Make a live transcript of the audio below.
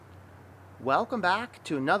Welcome back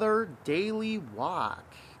to another daily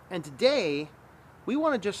walk. And today, we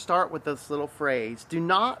want to just start with this little phrase, do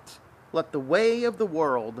not let the way of the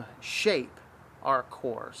world shape our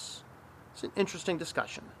course. It's an interesting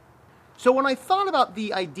discussion. So when I thought about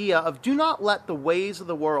the idea of do not let the ways of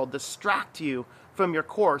the world distract you from your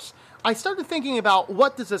course, I started thinking about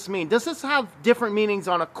what does this mean? Does this have different meanings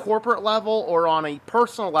on a corporate level or on a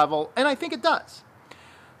personal level? And I think it does.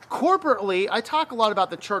 Corporately, I talk a lot about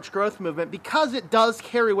the church growth movement because it does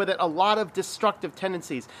carry with it a lot of destructive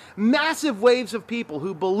tendencies. Massive waves of people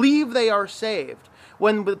who believe they are saved,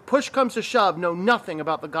 when the push comes to shove, know nothing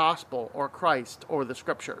about the gospel or Christ or the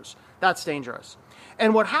scriptures. That's dangerous.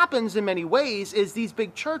 And what happens in many ways is these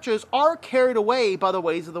big churches are carried away by the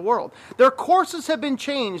ways of the world. Their courses have been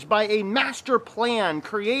changed by a master plan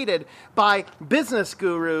created by business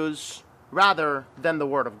gurus rather than the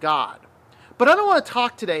Word of God. But I don't want to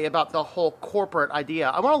talk today about the whole corporate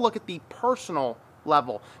idea. I want to look at the personal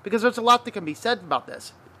level because there's a lot that can be said about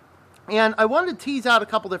this. And I wanted to tease out a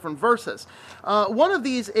couple different verses. One of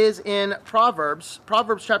these is in Proverbs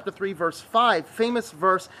chapter 3, verse 5, famous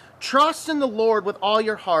verse, trust in the Lord with all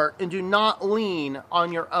your heart and do not lean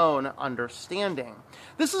on your own understanding.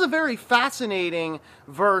 This is a very fascinating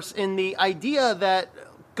verse in the idea that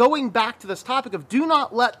going back to this topic of do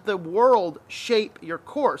not let the world shape your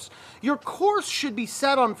course. Your course should be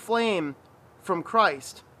set on flame from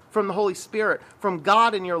Christ, from the Holy Spirit, from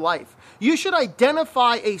God in your life. You should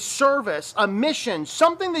identify a service, a mission,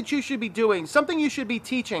 something that you should be doing, something you should be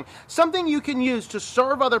teaching, something you can use to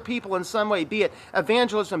serve other people in some way, be it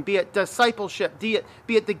evangelism, be it discipleship, be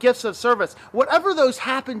it the gifts of service, whatever those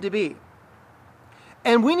happen to be.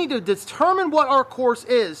 And we need to determine what our course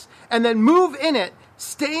is and then move in it,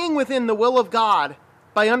 staying within the will of God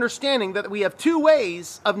by understanding that we have two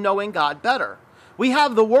ways of knowing God better. We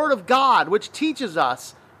have the Word of God, which teaches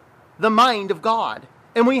us the mind of God.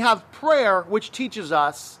 And we have prayer, which teaches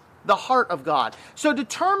us the heart of God. So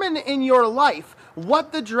determine in your life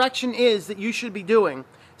what the direction is that you should be doing.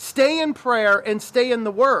 Stay in prayer and stay in the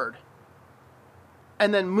Word.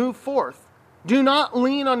 And then move forth. Do not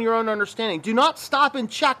lean on your own understanding. Do not stop and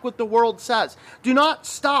check what the world says. Do not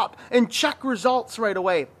stop and check results right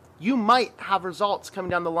away. You might have results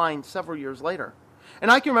coming down the line several years later.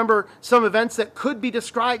 And I can remember some events that could be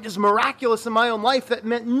described as miraculous in my own life that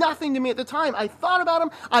meant nothing to me at the time. I thought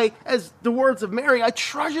about them. As the words of Mary, I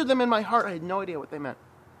treasured them in my heart. I had no idea what they meant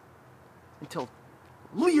until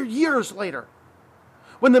years later,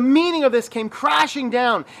 when the meaning of this came crashing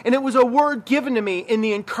down, and it was a word given to me in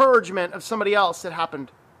the encouragement of somebody else that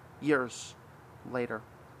happened years later.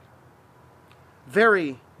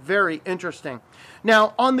 Very, very interesting.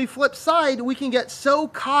 Now, on the flip side, we can get so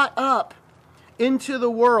caught up into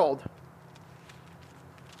the world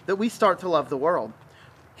that we start to love the world.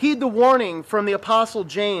 Heed the warning from the Apostle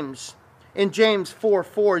James in James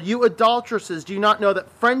 4:4. You adulteresses, do you not know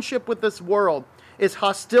that friendship with this world is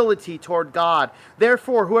hostility toward God?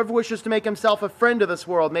 Therefore, whoever wishes to make himself a friend of this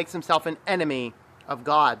world makes himself an enemy of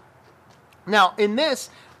God. Now, in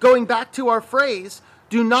this, going back to our phrase,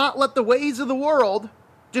 do not let the ways of the world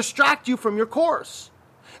distract you from your course.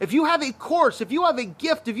 If you have a course, if you have a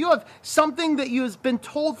gift, if you have something that has been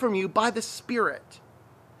told from you by the Spirit,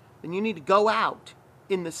 then you need to go out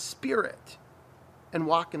in the Spirit and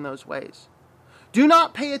walk in those ways. Do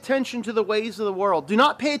not pay attention to the ways of the world. Do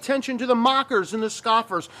not pay attention to the mockers and the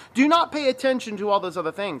scoffers. Do not pay attention to all those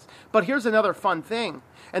other things. But here's another fun thing.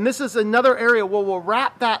 And this is another area where we'll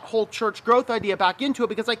wrap that whole church growth idea back into it,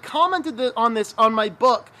 because I commented on this on my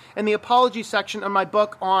book in the apology section of my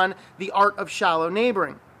book on the art of shallow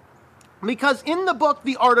neighboring. Because in the book,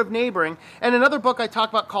 The Art of Neighboring, and another book I talk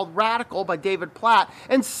about called Radical by David Platt,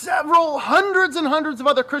 and several hundreds and hundreds of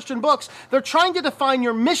other Christian books, they're trying to define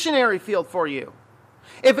your missionary field for you.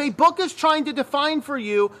 If a book is trying to define for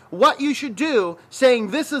you what you should do,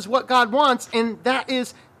 saying this is what God wants, and that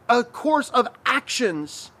is a course of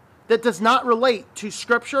actions that does not relate to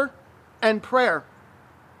Scripture and prayer,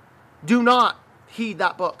 do not heed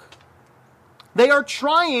that book. They are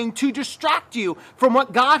trying to distract you from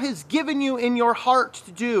what God has given you in your heart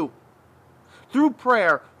to do. Through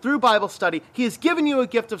prayer, through Bible study, He has given you a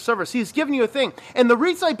gift of service. He has given you a thing. And the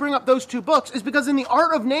reason I bring up those two books is because in The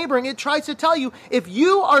Art of Neighboring, it tries to tell you, if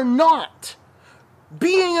you are not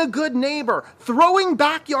being a good neighbor, throwing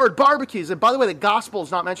backyard barbecues, and by the way, the gospel is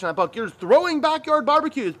not mentioned in that book. You're throwing backyard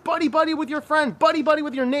barbecues, buddy with your friend, buddy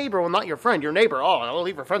with your neighbor. Well, not your friend, your neighbor. Oh, don't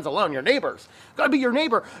leave your friends alone, your neighbors. Got to be your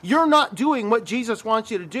neighbor. You're not doing what Jesus wants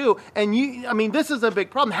you to do, and this is a big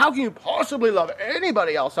problem. How can you possibly love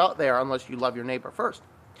anybody else out there unless you love your neighbor first?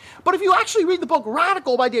 But if you actually read the book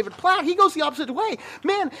Radical by David Platt, he goes the opposite way.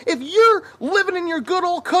 Man, if you're living in your good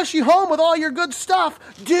old cushy home with all your good stuff,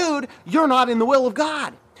 dude, you're not in the will of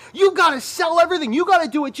God. You got to sell everything. You got to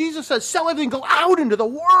do what Jesus says. Sell everything. Go out into the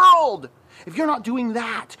world. If you're not doing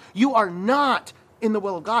that, you are not in the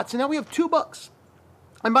will of God. So now we have 2 books.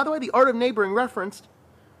 And by the way, The Art of Neighboring referenced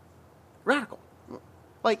Radical.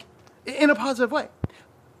 Like, in a positive way.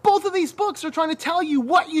 Both of these books are trying to tell you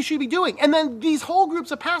what you should be doing. And then these whole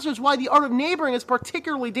groups of pastors, why The Art of Neighboring is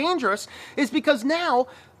particularly dangerous, is because now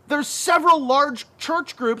there's several large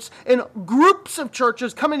church groups and groups of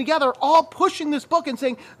churches coming together, all pushing this book and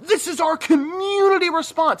saying, this is our community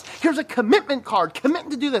response. Here's a commitment card. Commit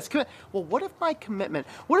to do this. Well, what if my commitment,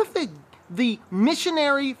 what if the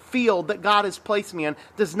missionary field that God has placed me in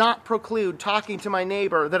does not preclude talking to my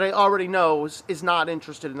neighbor that I already know is not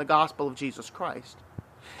interested in the gospel of Jesus Christ?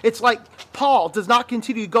 It's like Paul does not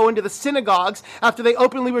continue to go into the synagogues after they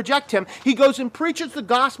openly reject him. He goes and preaches the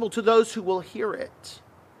gospel to those who will hear it.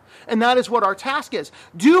 And that is what our task is.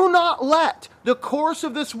 Do not let the course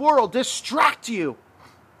of this world distract you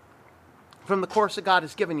from the course that God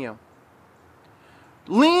has given you.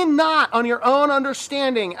 Lean not on your own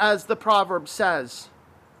understanding, as the proverb says.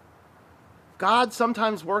 God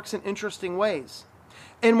sometimes works in interesting ways.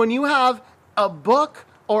 And when you have a book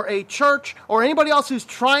or a church or anybody else who's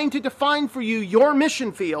trying to define for you your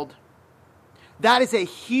mission field, that is a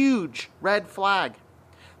huge red flag.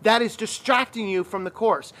 That is distracting you from the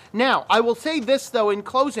course. Now, I will say this, though, in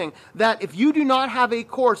closing, that if you do not have a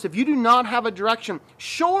course, if you do not have a direction,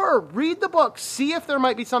 sure, read the book, see if there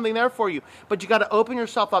might be something there for you, but you got to open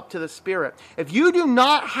yourself up to the Spirit. If you do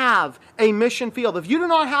not have a mission field, if you do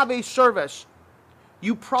not have a service,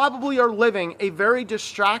 you probably are living a very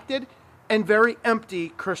distracted and very empty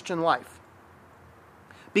Christian life.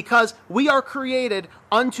 Because we are created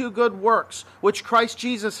unto good works, which Christ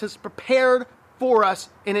Jesus has prepared for us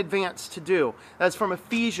in advance to do. That's from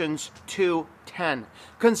Ephesians 2:10.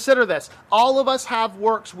 Consider this. All of us have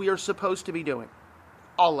works we are supposed to be doing.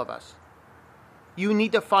 All of us. You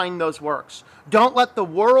need to find those works. Don't let the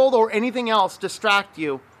world or anything else distract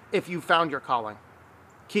you if you found your calling.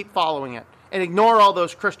 Keep following it. And ignore all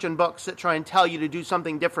those Christian books that try and tell you to do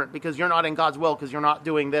something different because you're not in God's will, because you're not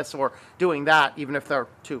doing this or doing that, even if they're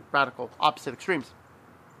 2 radical opposite extremes.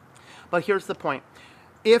 But here's the point.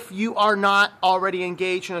 If you are not already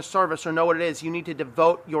engaged in a service or know what it is, you need to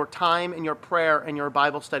devote your time and your prayer and your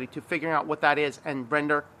Bible study to figuring out what that is and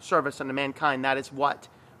render service unto mankind. That is what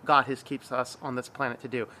God keeps us on this planet to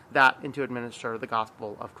do, that and to administer the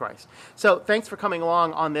gospel of Christ. So thanks for coming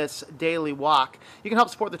along on this daily walk. You can help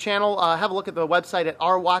support the channel. Have a look at the website at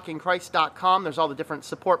ourwalkinchrist.com. There's all the different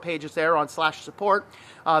support pages there on /support.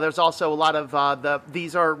 There's also a lot of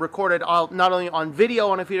these are recorded not only on video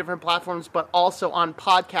on a few different platforms, but also on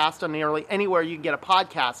podcast on nearly anywhere you can get a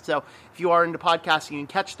podcast. So if you are into podcasting, you can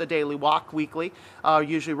catch the Daily Walk weekly.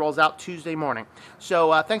 Usually rolls out Tuesday morning.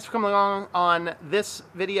 So thanks for coming along on this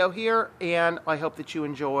video here, and I hope that you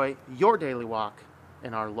enjoy your daily walk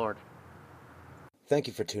in our Lord. Thank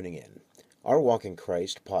you for tuning in. Our Walk in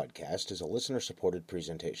Christ podcast is a listener-supported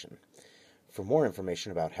presentation. For more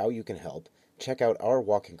information about how you can help, check out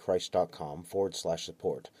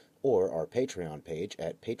ourwalkinchrist.com/support or our Patreon page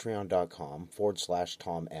at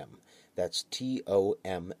patreon.com/Tom M. That's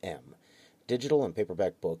TOMM. Digital and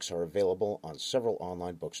paperback books are available on several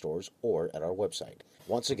online bookstores or at our website.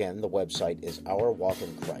 Once again, the website is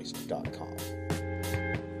ourwalkinchrist.com.